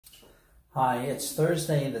Hi, it's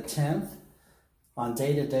Thursday the 10th on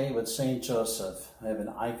Day to Day with St. Joseph. I have an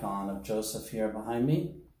icon of Joseph here behind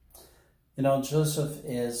me. You know, Joseph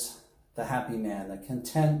is the happy man, the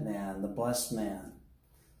content man, the blessed man.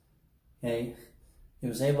 Okay? He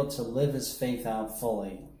was able to live his faith out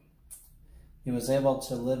fully. He was able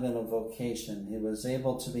to live in a vocation. He was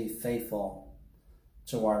able to be faithful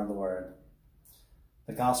to our Lord.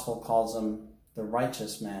 The gospel calls him the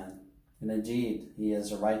righteous man. And indeed, he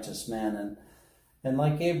is a righteous man. And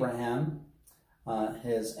like Abraham,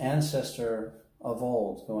 his ancestor of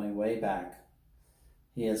old, going way back,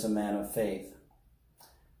 he is a man of faith.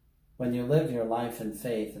 When you live your life in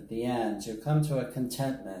faith, at the end, you come to a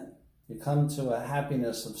contentment. You come to a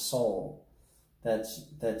happiness of soul that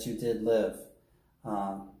you did live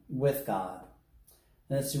with God.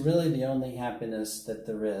 And it's really the only happiness that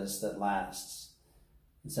there is that lasts.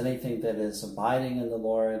 It's anything that is abiding in the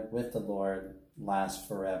Lord, with the Lord, lasts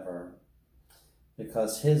forever,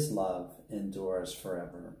 because his love endures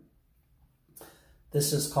forever.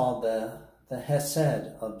 This is called the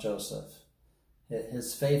Hesed of Joseph,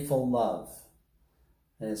 his faithful love,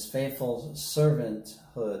 his faithful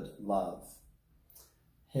servanthood love,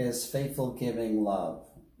 his faithful giving love,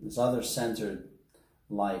 his other-centered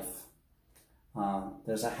life.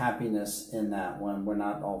 There's a happiness in that when we're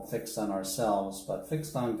not all fixed on ourselves, but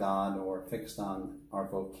fixed on God or fixed on our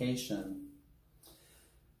vocation.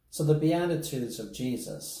 So the Beatitudes of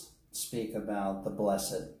Jesus speak about the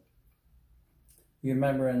blessed. You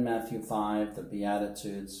remember in Matthew 5, the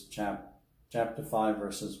Beatitudes, chapter 5,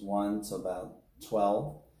 verses 1 to about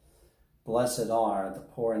 12. Blessed are the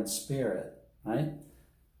poor in spirit, right?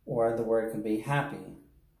 Or the word can be happy.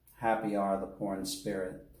 Happy are the poor in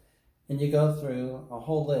spirit. And you go through a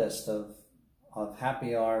whole list of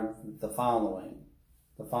happy are the following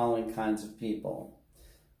kinds of people.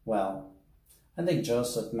 Well, I think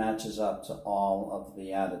Joseph matches up to all of the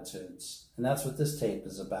Beatitudes. And that's what this tape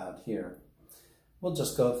is about here. We'll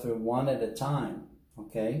just go through one at a time,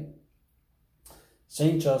 okay?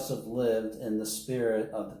 St. Joseph lived in the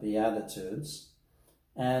spirit of the Beatitudes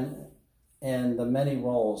and in the many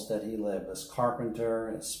roles that he lived as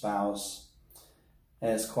carpenter, as spouse,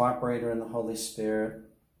 as cooperator in the Holy Spirit,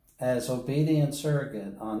 as obedient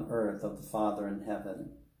surrogate on earth of the Father in heaven.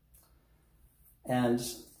 And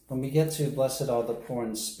when we get to blessed are the poor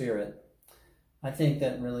in spirit, I think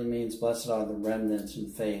that really means blessed are the remnant in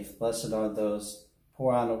faith. Blessed are those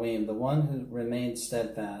poor Anoim, the one who remained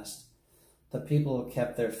steadfast, the people who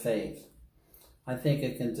kept their faith. I think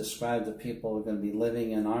it can describe the people who are going to be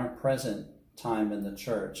living in our present time in the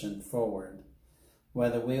church and forward.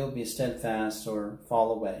 Whether we will be steadfast or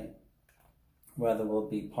fall away, whether we'll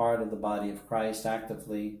be part of the body of Christ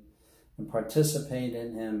actively and participate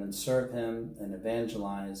in him and serve him and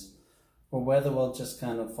evangelize, or whether we'll just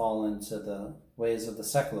kind of fall into the ways of the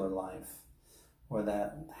secular life or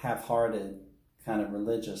that half-hearted kind of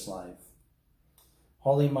religious life.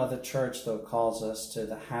 Holy Mother Church, though, calls us to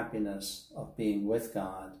the happiness of being with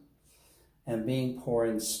God and being poor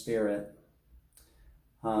in spirit.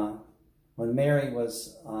 When Mary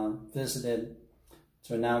was visited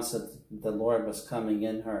to announce that the Lord was coming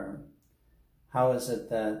in her, how is it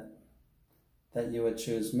that you would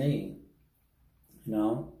choose me? You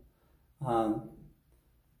know?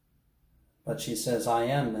 But she says, I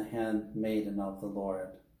am the handmaiden of the Lord.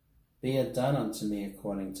 Be it done unto me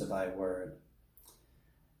according to thy word.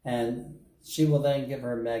 And she will then give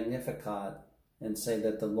her Magnificat and say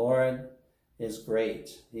that the Lord is great.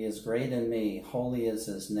 He is great in me. Holy is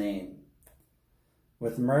his name.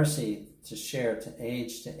 With mercy to share to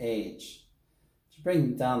age, to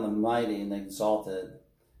bring down the mighty and the exalted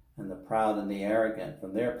and the proud and the arrogant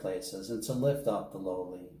from their places, and to lift up the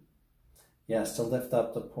lowly. Yes, to lift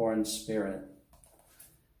up the poor in spirit.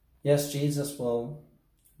 Yes, Jesus will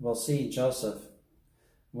see Joseph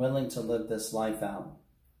willing to live this life out.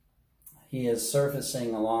 He is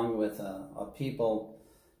surfacing along with a people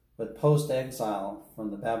with post-exile from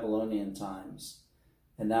the Babylonian times.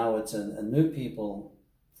 And now it's a new people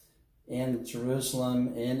in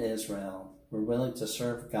Jerusalem, in Israel. We're willing to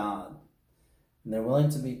serve God. And they're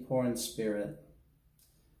willing to be poor in spirit.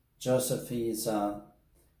 Joseph, he's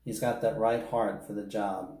got that right heart for the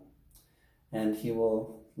job. And he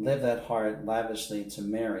will live that heart lavishly to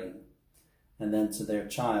Mary and then to their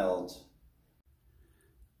child,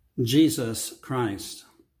 Jesus Christ.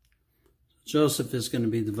 Joseph is going to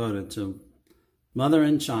be devoted to mother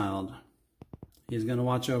and child. He's going to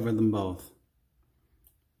watch over them both.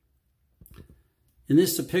 In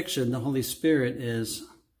this depiction, the Holy Spirit is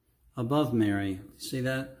above Mary. See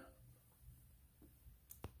that?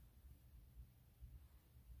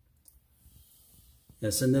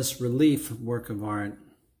 Yes, in this relief work of art,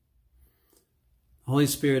 the Holy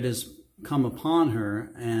Spirit has come upon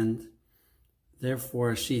her, and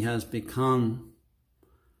therefore she has become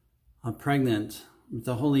pregnant with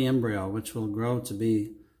the holy embryo, which will grow to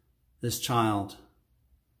be this child.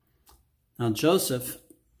 Now Joseph,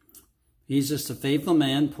 he's just a faithful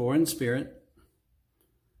man, poor in spirit.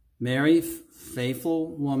 Mary,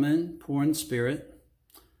 faithful woman, poor in spirit,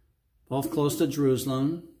 both close to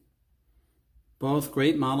Jerusalem, both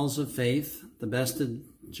great models of faith, the best that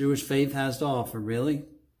Jewish faith has to offer, really.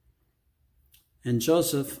 And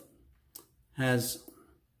Joseph has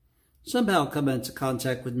somehow come into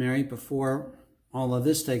contact with Mary before all of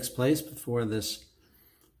this takes place, before this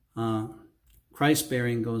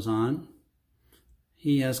Christ-bearing goes on.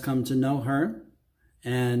 He has come to know her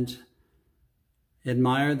and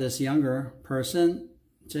admire this younger person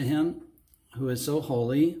to him who is so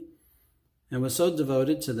holy and was so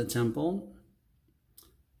devoted to the temple,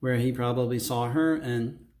 where he probably saw her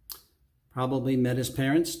and probably met his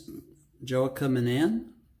parents, Joachim and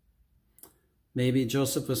Anne. Maybe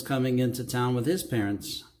Joseph was coming into town with his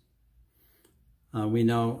parents. We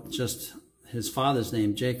know just his father's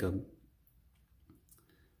name, Jacob.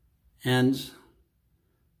 And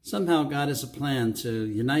somehow God has a plan to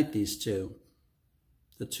unite these two,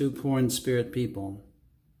 the two poor in spirit people.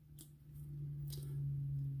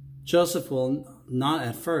 Joseph will not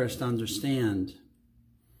at first understand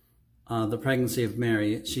the pregnancy of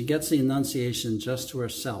Mary. She gets the Annunciation just to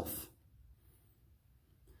herself.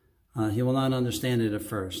 He will not understand it at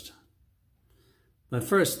first. But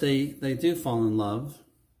first, they do fall in love,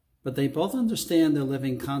 but they both understand they're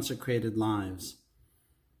living consecrated lives.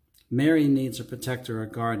 Mary needs a protector, a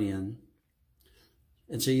guardian.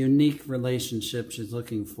 It's a unique relationship she's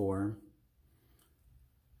looking for.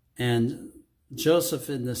 And Joseph,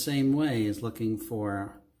 in the same way, is looking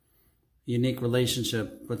for a unique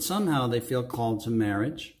relationship, but somehow they feel called to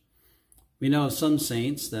marriage. We know of some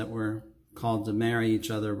saints that were called to marry each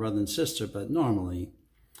other, brother and sister, but normally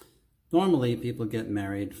people get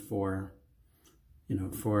married for,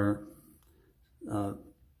 for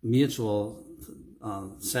mutual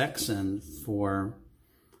sex and for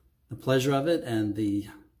the pleasure of it and the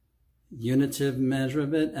unitive measure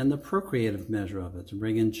of it and the procreative measure of it, to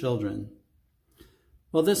bring in children.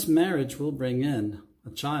 Well, this marriage will bring in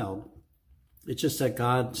a child. It's just that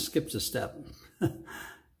God skips a step.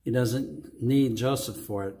 He doesn't need Joseph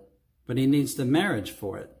for it, but he needs the marriage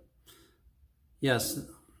for it. Yes,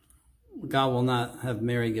 God will not have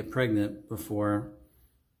Mary get pregnant before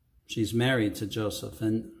she's married to Joseph.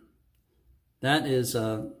 And that is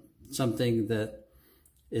something that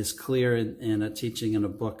is clear in a teaching in a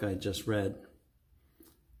book I just read.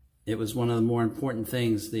 It was one of the more important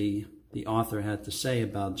things the author had to say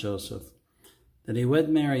about Joseph, that he wed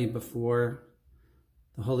Mary before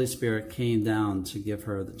the Holy Spirit came down to give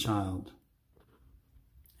her the child.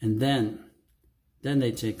 And then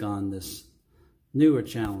they take on this newer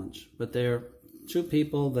challenge. But they're two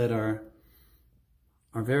people that are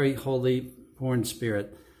very holy, poor in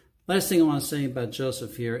spirit. Last thing I want to say about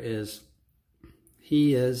Joseph here is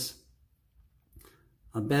he is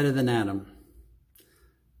better than Adam.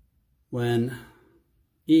 When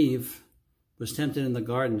Eve was tempted in the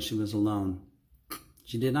garden, she was alone.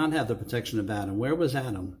 She did not have the protection of Adam. Where was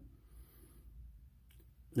Adam?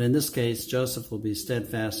 But in this case, Joseph will be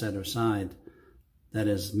steadfast at her side. That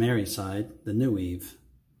is Mary's side, the new Eve.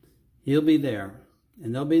 He'll be there,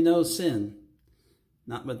 and there'll be no sin,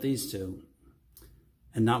 not with these two,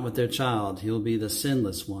 and not with their child. He'll be the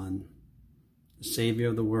sinless one, the Savior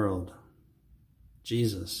of the world,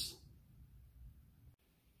 Jesus.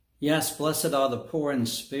 Yes, blessed are the poor in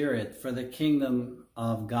spirit, for the kingdom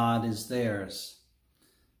of God is theirs.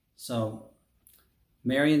 So,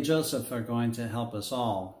 Mary and Joseph are going to help us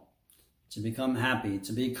all to become happy,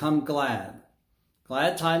 to become glad.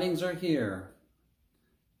 Glad tidings are here.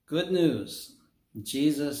 Good news.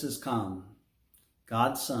 Jesus is come,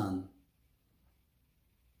 God's Son.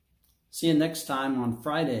 See you next time on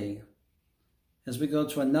Friday as we go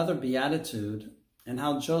to another Beatitude and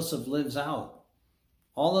how Joseph lives out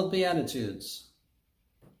all of the Beatitudes.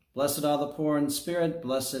 Blessed are the poor in spirit.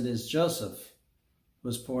 Blessed is Joseph, who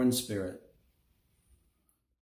was poor in spirit.